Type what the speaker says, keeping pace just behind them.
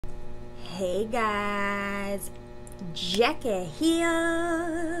Hey guys, Jackie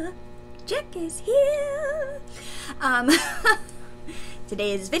here. Jackie's here.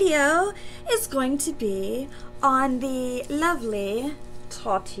 Today's video is going to be on the lovely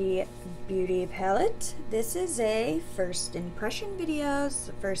Tati Beauty palette. This is a first impression video. It's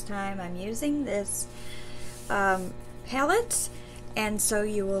the first time I'm using this palette, and so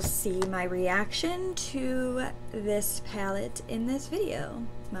you will see my reaction to this palette in this video.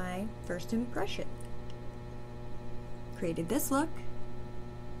 My first impression. Created this look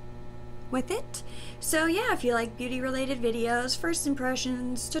with it. So yeah, if you like beauty related videos, first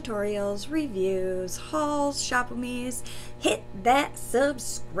impressions, tutorials, reviews, hauls, shop with me's, hit that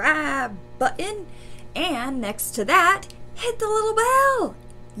subscribe button, and next to that, hit the little bell.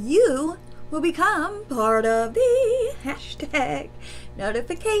 You will become part of the hashtag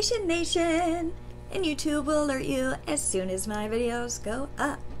notification nation, and YouTube will alert you as soon as my videos go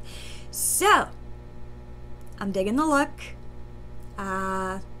up. So I'm digging the look.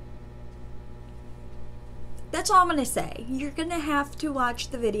 That's all I'm gonna say. You're gonna have to watch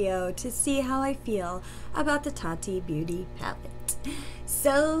the video to see how I feel about the Tati Beauty palette.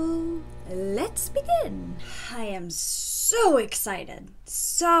 So let's begin. I am so excited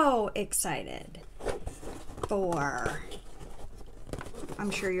for, I'm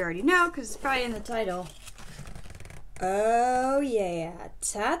sure you already know because it's probably in the title. Oh yeah,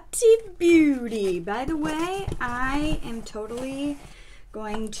 Tati Beauty. By the way, I am totally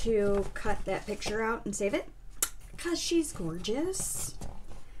going to cut that picture out and save it because she's gorgeous.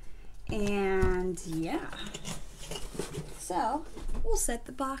 And yeah, so we'll set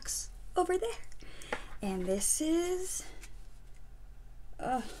the box over there. And this is,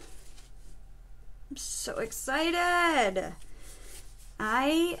 I'm so excited.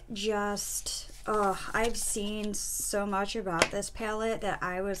 I've seen so much about this palette that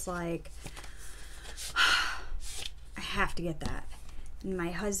I was like, I have to get that. And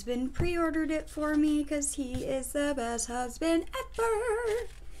my husband pre-ordered it for me because he is the best husband ever.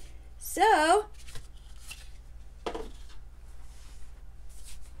 So,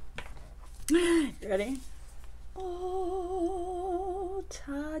 ready? Oh,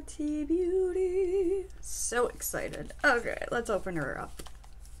 Tati Beauty. So excited. Okay, let's open her up.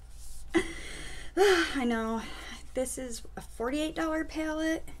 I know this is a $48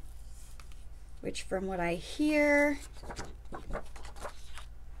 palette, which from what I hear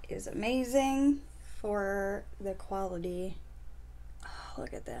is amazing for the quality. Oh,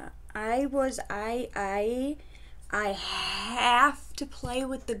 look at that. I have to play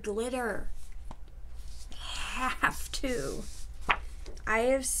with the glitter. Have to. I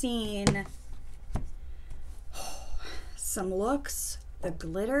have seen some looks. The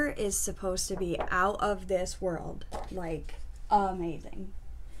glitter is supposed to be out of this world. Like, amazing.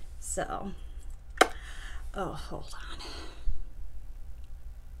 So, oh, hold on.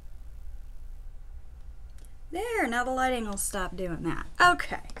 There, now the lighting will stop doing that.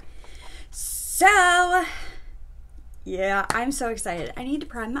 Okay. So, yeah, I'm so excited. I need to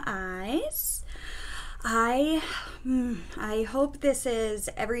prime my eyes. I hope this is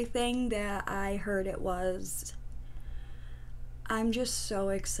everything that I heard it was. I'm just so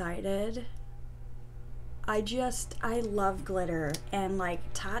excited. I love glitter, and like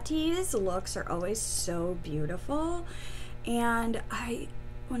Tati's looks are always so beautiful, and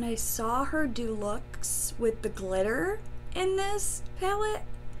when I saw her do looks with the glitter in this palette,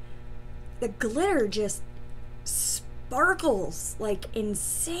 the glitter just sparkles like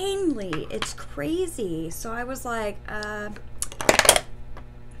insanely. It's crazy. So I was like, I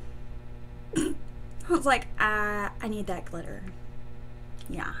need that glitter.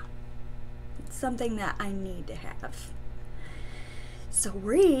 Yeah. It's something that I need to have. So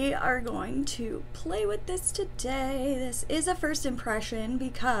we are going to play with this today. This is a first impression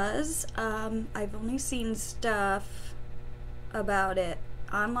because I've only seen stuff about it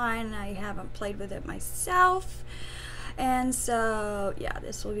online. I haven't played with it myself. And so, yeah,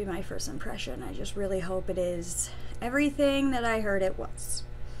 this will be my first impression. I just really hope it is everything that I heard it was.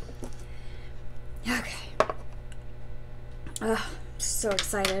 Okay. So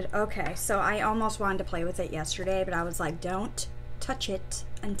excited. Okay, so I almost wanted to play with it yesterday, but I was like, don't touch it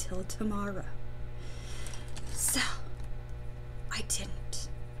until tomorrow. So, I didn't.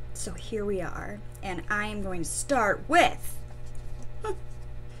 So here we are, and I am going to start with, as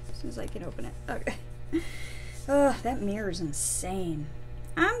soon as I can open it. Okay. Oh, that mirror is insane.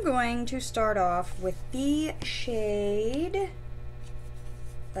 I'm going to start off with the shade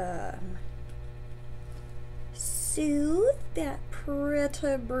Soothe, that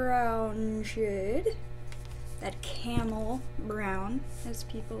pretty brown shade. that camel brown, as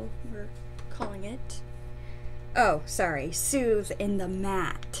people were calling it. Oh, sorry, Soothe in the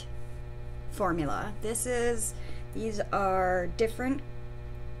matte formula. These are different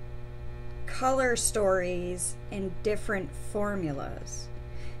color stories in different formulas.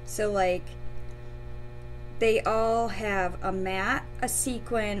 So like, they all have a matte, a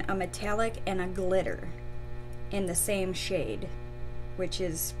sequin, a metallic, and a glitter in the same shade, which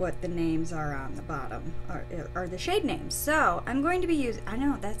is what the names are on the bottom, are the shade names. So I'm going to be using, I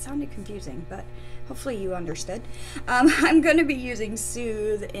know that sounded confusing, but hopefully you understood. I'm going to be using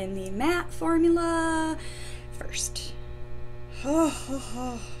Soothe in the matte formula first.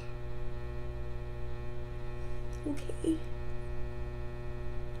 Okay.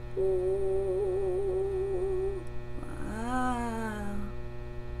 Ooh. Wow.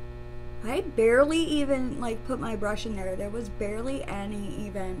 I barely even like put my brush in there. There was barely any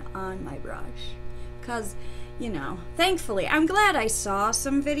even on my brush. Because, you know, thankfully, I'm glad I saw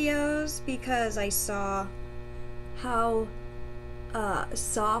some videos because I saw how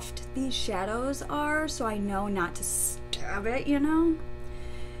soft these shadows are, so I know not to stab it, you know?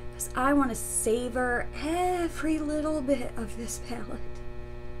 Because I want to savor every little bit of this palette.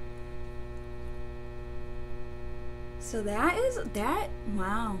 So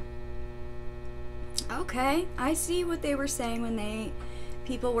wow. Okay, I see what they were saying when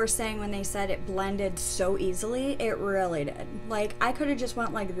people were saying when they said it blended so easily. It really did. Like, I could have just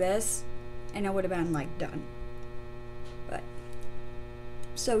went like this and it would have been like done. But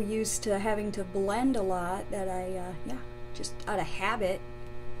so used to having to blend a lot that I, yeah, just out of habit,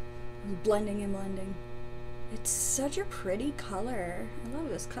 was blending and blending. It's such a pretty color. I love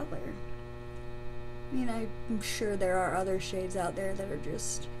this color. I mean, I'm sure there are other shades out there that are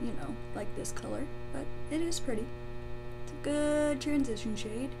just, you know, like this color, but it is pretty. It's a good transition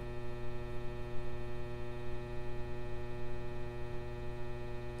shade.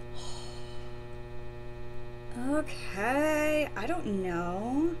 Okay, I don't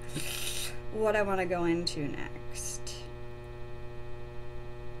know what I want to go into next.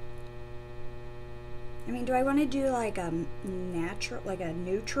 I mean, do I want to do like a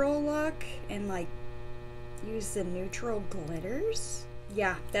neutral look and like use the neutral glitters?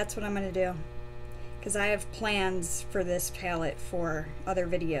 Yeah, that's what I'm gonna do, because I have plans for this palette for other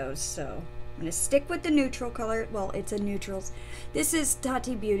videos, so I'm gonna stick with the neutral color. Well, it's a neutrals. This is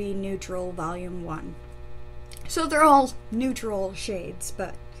Tati Beauty Neutral Volume 1. So they're all neutral shades,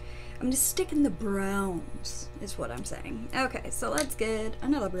 but I'm gonna stick in the browns, is what I'm saying. Okay, so let's get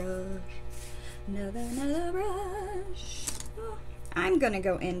another brush. Another brush. Oh, I'm gonna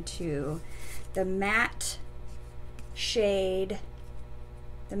go into the matte shade,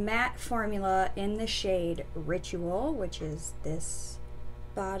 the matte formula in the shade Ritual, which is this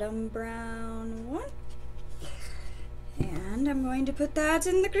bottom brown one. And I'm going to put that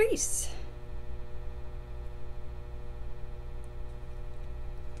in the crease.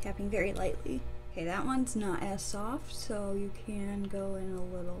 Tapping very lightly. Okay, that one's not as soft, so you can go in a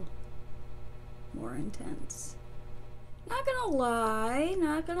little more intense. Not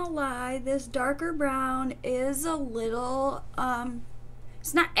gonna lie, this darker brown is a little,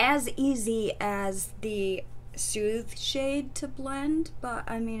 it's not as easy as the Soothe shade to blend, but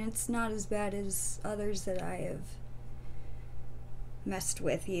I mean, it's not as bad as others that I have messed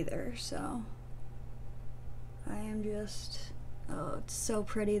with either, so I am just, oh, it's so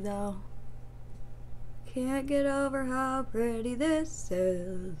pretty though. Can't get over how pretty this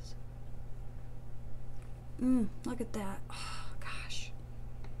is. Look at that. Oh, gosh.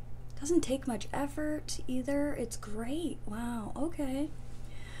 Doesn't take much effort either. It's great. Wow. Okay.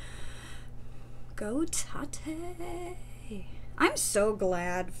 Go Tati. I'm so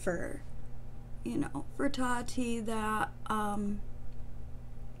glad for, you know, for Tati that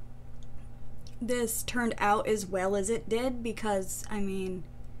this turned out as well as it did, because I mean,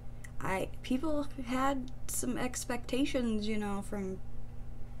 people had some expectations, you know, from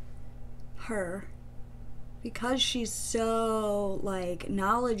her, because she's so like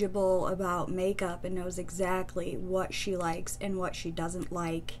knowledgeable about makeup and knows exactly what she likes and what she doesn't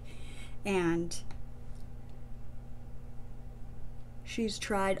like, and she's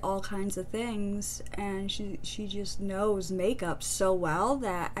tried all kinds of things, and she just knows makeup so well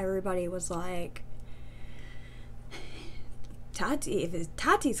that everybody was like, Tati, if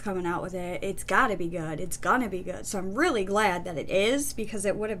Tati's coming out with it, it's gotta be good. It's gonna be good. So I'm really glad that it is, because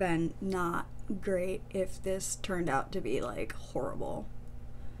it would have been not great if this turned out to be like horrible.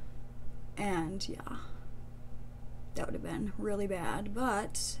 And yeah, that would have been really bad.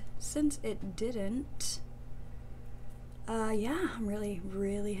 But since it didn't, yeah, I'm really,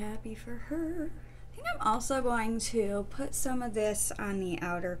 really happy for her. I think I'm also going to put some of this on the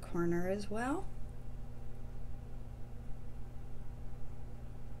outer corner as well.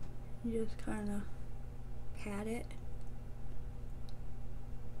 You just kind of pat it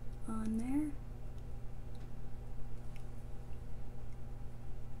on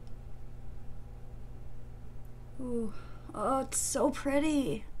there. Ooh. Oh, it's so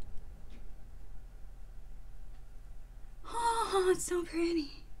pretty. Oh, it's so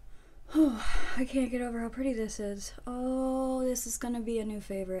pretty. Oh, I can't get over how pretty this is. Oh, this is gonna be a new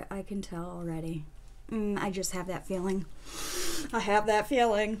favorite. I can tell already. I just have that feeling. I have that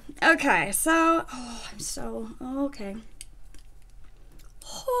feeling. Okay, so, I'm so, okay.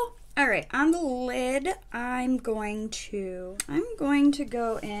 Oh, all right, on the lid, I'm going to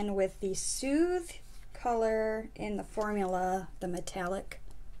go in with the Soothe color in the formula, the metallic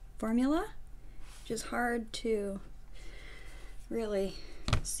formula, which is hard to really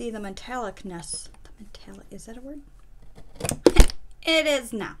see the metallicness. The metallic, is that a word? It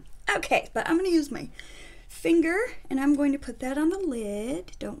is now. Okay, but I'm going to use my finger and I'm going to put that on the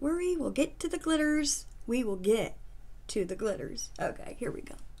lid. Don't worry, we'll get to the glitters. We will get to the glitters. Okay, here we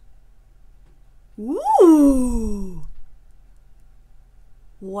go. Ooh!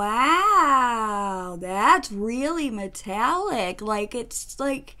 Wow, that's really metallic. Like, it's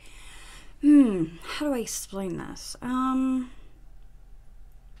like, how do I explain this?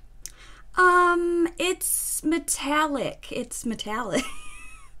 It's metallic. It's metallic.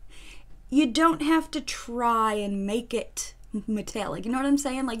 You don't have to try and make it metallic. You know what I'm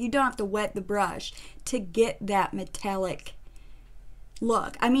saying? Like, you don't have to wet the brush to get that metallic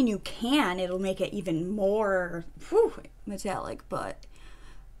look. I mean, you can. It'll make it even more metallic, but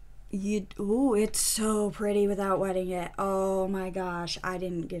ooh, it's so pretty without wetting it. Oh my gosh, I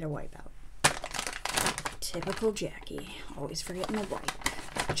didn't get a wipe out. Typical Jackie, always forgetting the wipe.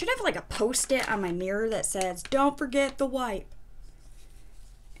 I should have like a post-it on my mirror that says, "Don't forget the wipe,"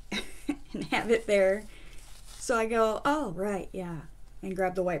 and have it there. So I go, oh right, yeah, and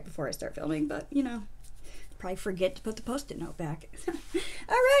grab the wipe before I start filming. But you know, probably forget to put the post-it note back. All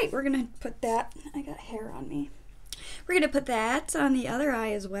right, we're gonna put that. I got hair on me. We're gonna put that on the other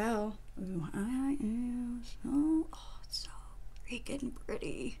eye as well. Ooh, I am so, it's so freaking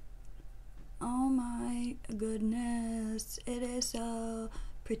pretty. Oh my goodness, it is so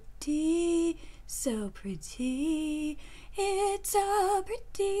pretty, so pretty. It's so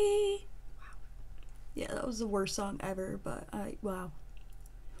pretty. Wow. Yeah, that was the worst song ever, but wow.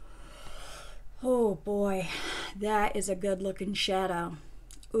 Oh boy, that is a good looking shadow.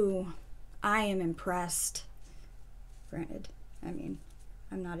 Ooh, I am impressed. Granted, I mean,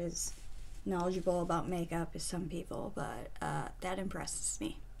 I'm not as knowledgeable about makeup as some people, but that impresses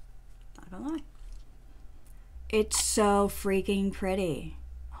me. Not gonna lie. It's so freaking pretty.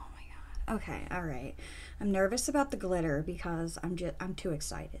 Oh my god. Okay, all right. I'm nervous about the glitter because I'm too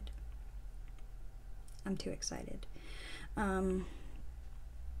excited. I'm too excited. Now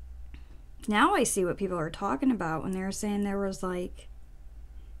I see what people are talking about when they were saying there was like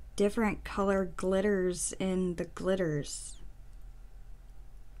different colored glitters in the glitters.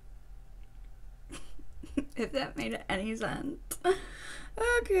 If that made any sense.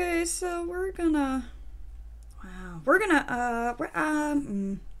 Okay, so we're gonna, wow, we're gonna,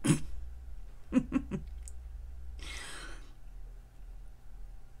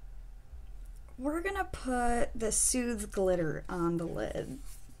 we're gonna put the Soothe glitter on the lid.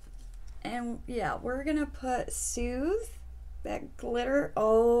 And yeah, we're gonna put Soothe, that glitter.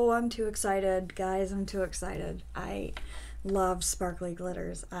 Oh, I'm too excited, guys. I'm too excited. I love sparkly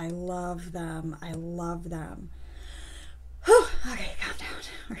glitters. I love them. I love them. Whew. Okay, calm down.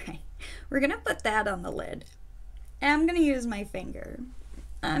 All right. We're gonna put that on the lid. And I'm gonna use my finger.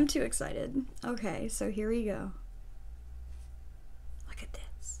 I'm too excited. Okay, so here we go. Look at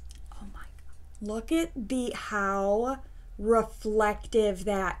this. Oh my god. Look at how reflective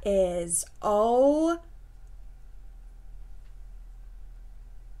that is. Oh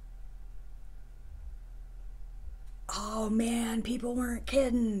man, people weren't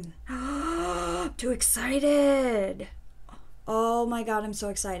kidding. Too excited. Oh my god, I'm so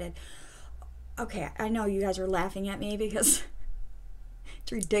excited. Okay, I know you guys are laughing at me because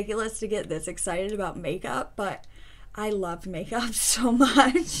it's ridiculous to get this excited about makeup, but I love makeup so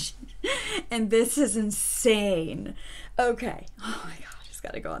much. And this is insane. Okay. Oh my god, I just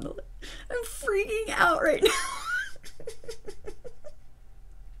gotta go on the lid. I'm freaking out right now.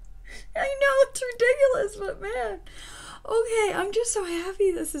 I know it's ridiculous, but man. Okay, I'm just so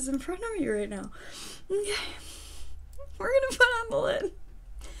happy this is in front of me right now. Okay. We're gonna put on the lid.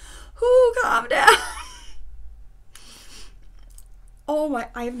 Ooh, calm down. Oh my,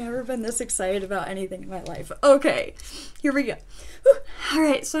 I've never been this excited about anything in my life. Okay, here we go. Whew. All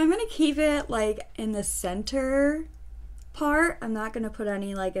right, so I'm gonna keep it like in the center part. I'm not gonna put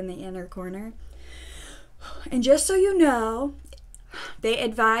any like in the inner corner. And just so you know, they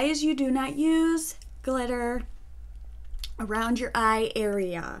advise you do not use glitter around your eye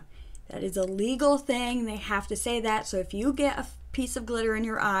area. That is a legal thing. They have to say that. So if you get a piece of glitter in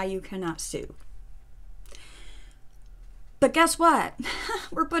your eye, you cannot sue. But guess what?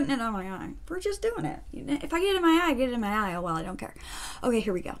 We're putting it on my eye. We're just doing it. If I get it in my eye, I get it in my eye. Oh well, I don't care. Okay,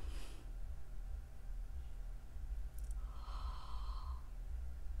 here we go.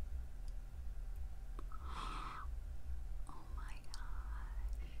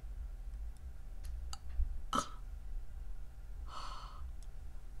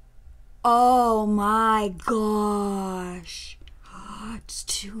 Oh my gosh. It's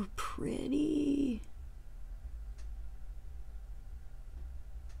too pretty.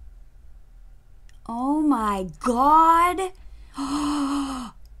 Oh my god.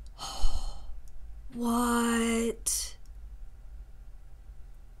 What?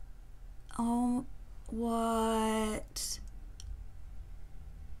 Oh, what?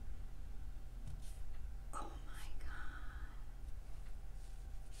 Oh my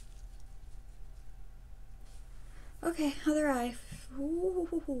god. Okay, other eye. Ooh.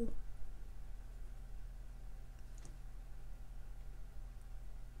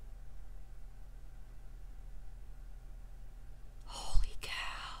 Holy cow.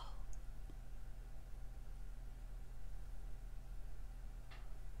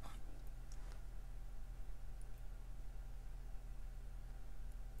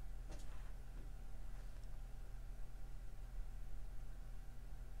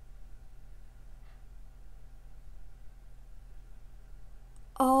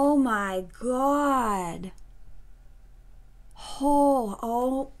 Oh my god.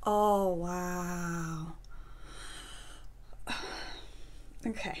 Oh, wow.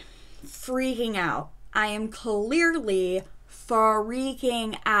 Okay. Freaking out. I am clearly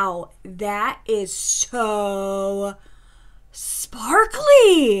freaking out. That is so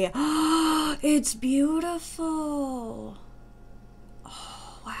sparkly. It's beautiful.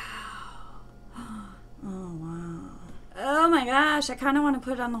 Oh, wow. Oh, wow. Oh my gosh, I kind of want to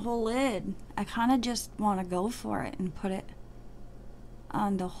put it on the whole lid. I kind of just want to go for it and put it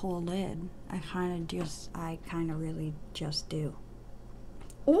on the whole lid. I kind of really just do.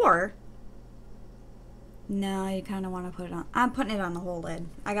 Or, no, you kind of want to put it on. I'm putting it on the whole lid.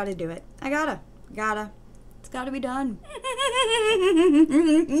 I gotta do it. I gotta. It's gotta be done.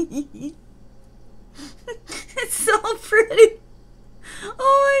 It's so pretty.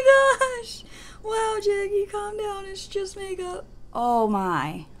 Oh my gosh. Wow, Jackie, calm down. It's just makeup. Oh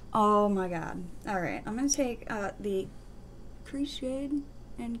my god. Alright, I'm gonna take the crease shade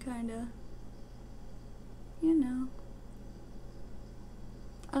and kinda, you know.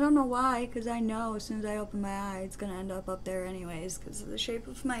 I don't know why, because I know as soon as I open my eye, it's gonna end up there anyways, because of the shape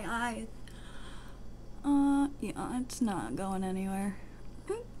of my eye. Yeah, it's not going anywhere.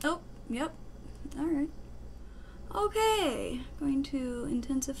 Oh, yep. Alright. Okay, going to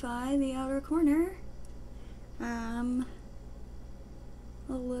intensify the outer corner a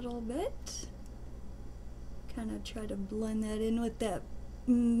little bit. Kind of try to blend that in with that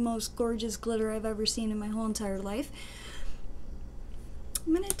most gorgeous glitter I've ever seen in my whole entire life.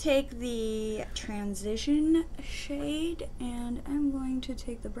 I'm going to take the transition shade and I'm going to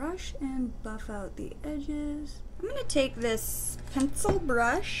take the brush and buff out the edges. I'm going to take this pencil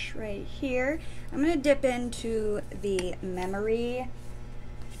brush right here. I'm going to dip into the Memory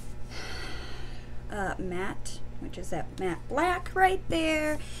matte, which is that matte black right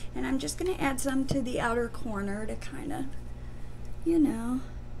there. And I'm just going to add some to the outer corner to kind of, you know.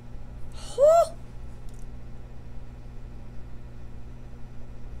 Oh!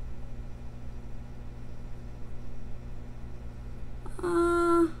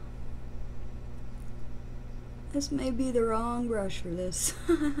 This may be the wrong brush for this.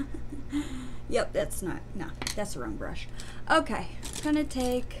 Yep, that's the wrong brush. Okay, I'm gonna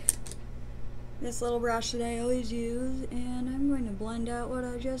take this little brush that I always use and I'm going to blend out what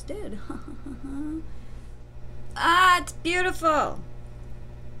I just did. Ah, it's beautiful.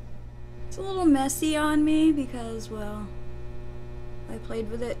 It's a little messy on me because, well, I played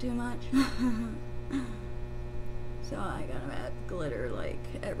with it too much. So I gotta add glitter like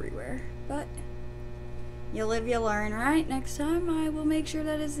everywhere, but you live, you learn, right? Next time I will make sure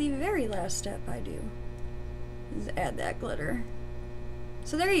that is the very last step I do, is add that glitter.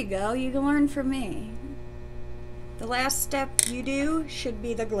 So there you go, you can learn from me. The last step you do should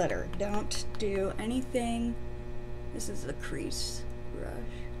be the glitter. Don't do anything. This is the crease. brush.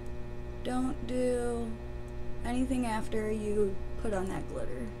 Don't do anything after you put on that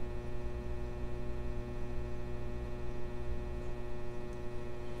glitter.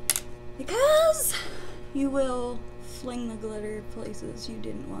 Because you will fling the glitter places you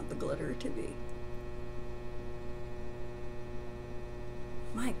didn't want the glitter to be.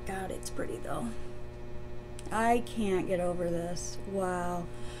 My God, it's pretty though. I can't get over this. Wow.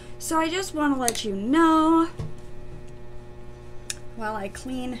 So I just want to let you know, while I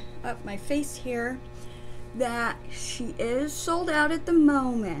clean up my face here, that she is sold out at the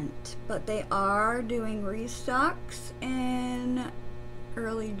moment, but they are doing restocks in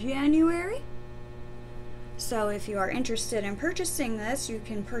early January. So if you are interested in purchasing this, you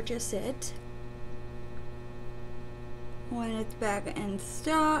can purchase it when it's back in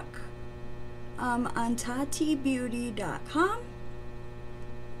stock on TatiBeauty.com.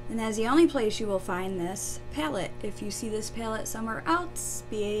 And that's the only place you will find this palette. If you see this palette somewhere else,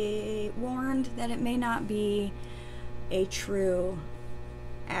 be warned that it may not be a true,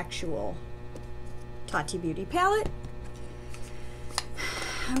 actual Tati Beauty palette.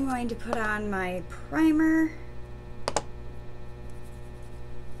 I'm going to put on my primer.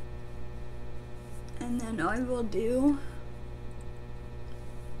 And then I will do...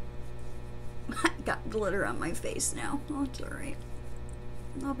 I got glitter on my face now. Oh, it's alright.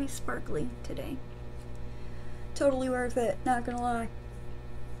 I'll be sparkly today. Totally worth it, not gonna lie.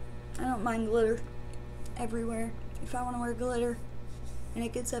 I don't mind glitter everywhere. If I want to wear glitter and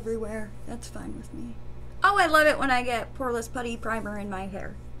it gets everywhere, that's fine with me. Oh, I love it when I get Poreless Putty primer in my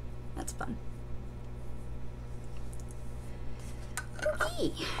hair. That's fun.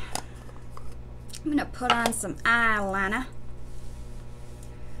 Okay. I'm gonna put on some eyeliner.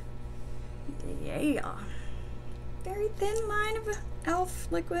 Yeah. Very thin line of e.l.f.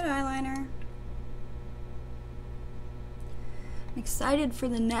 liquid eyeliner. I'm excited for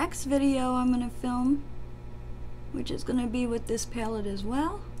the next video I'm gonna film, which is gonna be with this palette as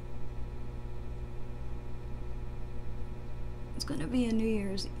well. It's gonna be a New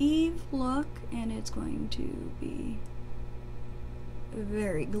Year's Eve look, and it's going to be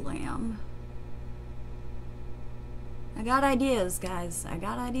very glam. I got ideas, guys. I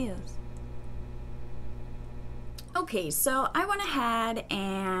got ideas. Okay, so I went ahead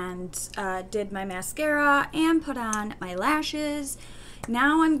and did my mascara and put on my lashes.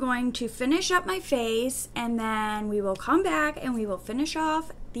 Now I'm going to finish up my face, and then we will come back and we will finish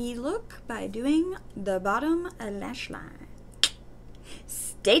off the look by doing the bottom lash line.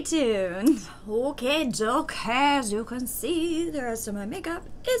 Stay tuned. Okay, as you can see, the rest of my makeup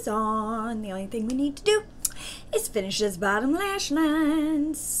is on. The only thing we need to do is finish this bottom lash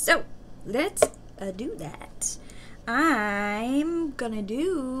line. So let's do that. I'm gonna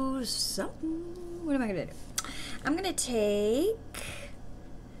do something. What am I gonna do? I'm gonna take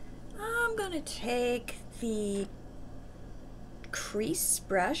the crease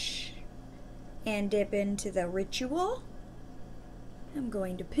brush and dip into the Ritual. I'm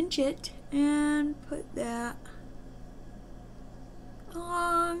going to pinch it and put that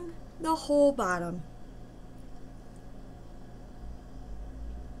on the whole bottom.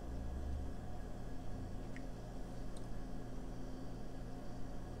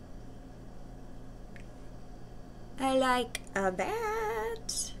 I like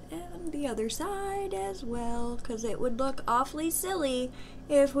that, and the other side as well, because it would look awfully silly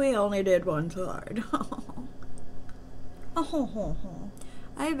if we only did one side.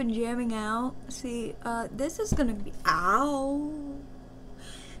 I've been jamming out. See, this is gonna be, ow!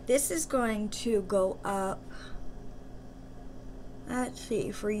 This is going to go up. Let's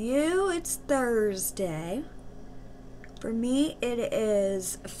see, for you it's Thursday. For me, it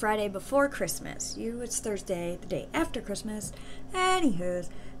is Friday before Christmas. You, it's Thursday, the day after Christmas. Anywho's,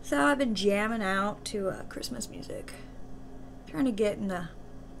 so I've been jamming out to Christmas music. Trying to get in the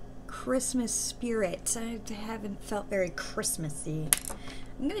Christmas spirit. I haven't felt very Christmassy.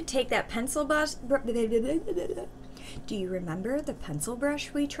 I'm going to take that pencil brush. Do you remember the pencil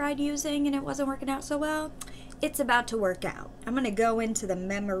brush we tried using and it wasn't working out so well? It's about to work out. I'm going to go into the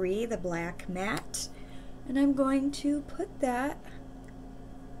Memory, the black matte. And I'm going to put that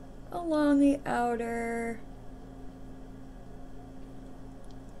along the outer,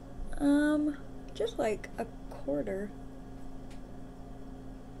 just like a quarter,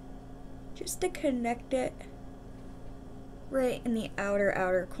 just to connect it right in the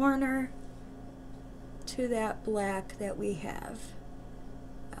outer corner to that black that we have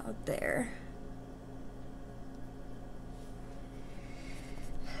out there.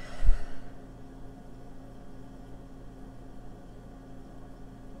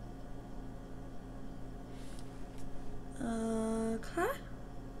 Okay.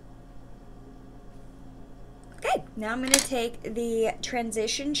 Now I'm going to take the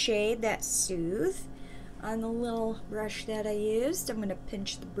transition shade, that Soothe, on the little brush that I used. I'm going to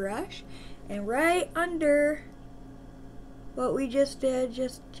pinch the brush, and right under what we just did,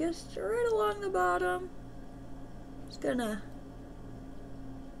 just right along the bottom, just going to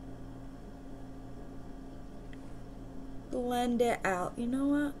blend it out. You know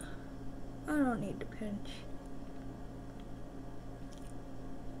what? I don't need to pinch.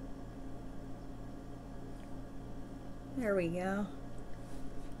 There we go.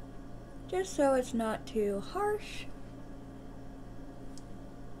 Just so it's not too harsh.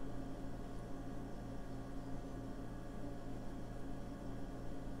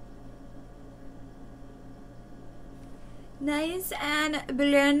 Nice and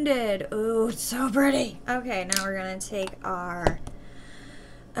blended. Oh, it's so pretty. Okay, now we're gonna take our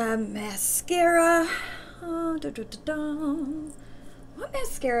mascara. What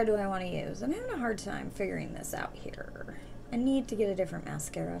mascara do I want to use? I'm having a hard time figuring this out here. I need to get a different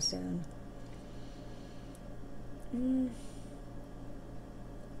mascara soon.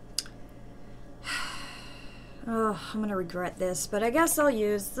 Oh, I'm gonna regret this, but I guess I'll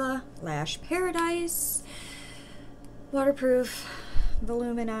use the Lash Paradise waterproof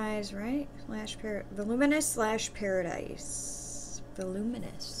voluminize, right? Voluminous Lash Paradise.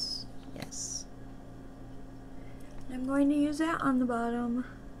 Voluminous, yes. I'm going to use that on the bottom.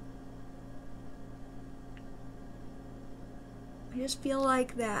 I just feel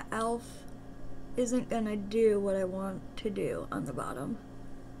like that e.l.f. isn't gonna do what I want to do on the bottom.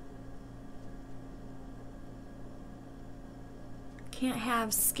 Can't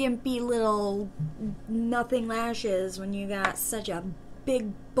have skimpy little nothing lashes when you got such a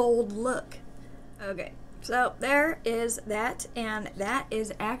big bold look. Okay, so there is that, and that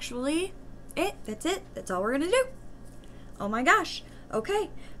is actually it. That's it. That's all we're gonna do. Oh my gosh. Okay,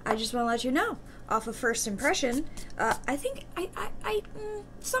 I just want to let you know, off of first impression, I think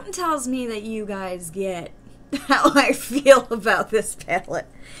something tells me that you guys get how I feel about this palette,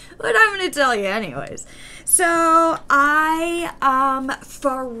 but I'm going to tell you anyways. So I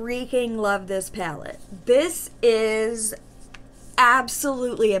freaking love this palette. This is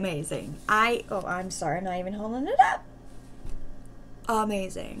absolutely amazing. I'm sorry, I'm not even holding it up.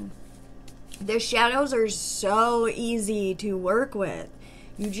 Amazing. The shadows are so easy to work with.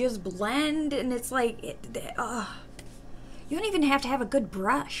 You just blend, and it's like, you don't even have to have a good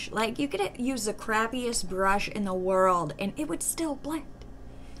brush. Like, you could use the crappiest brush in the world, and it would still blend.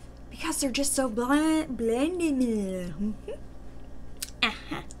 Because they're just so blending.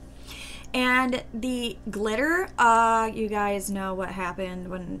 And the glitter, you guys know what happened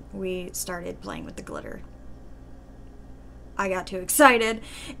when we started playing with the glitter. I got too excited.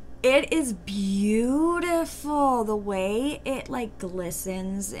 It is beautiful. The way it like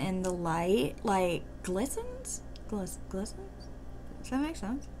glistens in the light, like glistens? Glistens? Does that make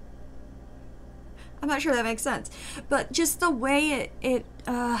sense? I'm not sure that makes sense. But just the way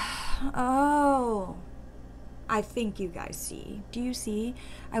oh. I think you guys see. Do you see?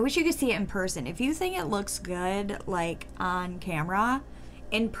 I wish you could see it in person. If you think it looks good, like on camera,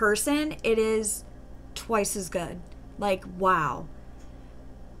 in person, it is twice as good. Like, wow.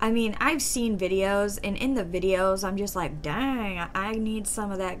 I mean, I've seen videos, and in the videos, I'm just like, dang, I need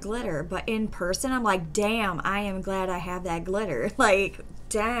some of that glitter. But in person, I'm like, damn, I am glad I have that glitter. Like,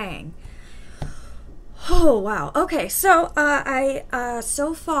 dang. Oh, wow. Okay, so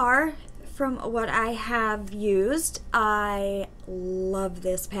so far from what I have used, I love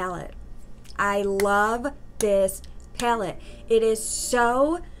this palette. I love this palette. It is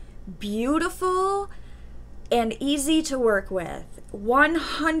so beautiful and easy to work with.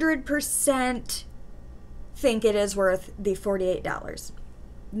 100% think it is worth the $48.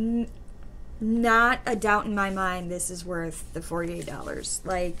 Not a doubt in my mind this is worth the $48.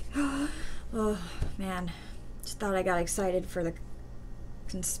 Like, oh man, just thought I got excited for the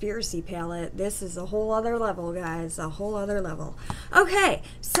conspiracy palette. This is a whole other level, guys, a whole other level. Okay,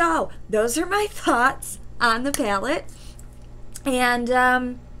 so those are my thoughts on the palette.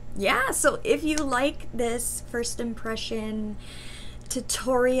 And yeah, so if you like this first impression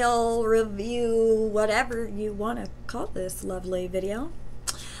tutorial review, whatever you want to call this lovely video,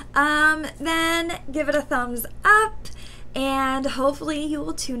 then give it a thumbs up, and hopefully you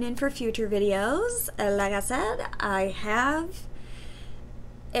will tune in for future videos. Like I said, I have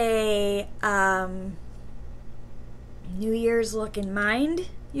a New Year's look in mind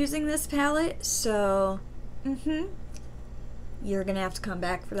using this palette, so you're gonna have to come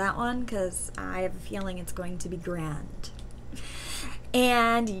back for that one, because I have a feeling it's going to be grand.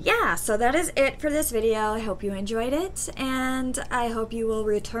 And yeah, so that is it for this video. I hope you enjoyed it, and I hope you will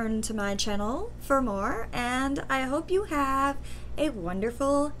return to my channel for more, and I hope you have a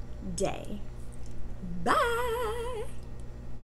wonderful day. Bye!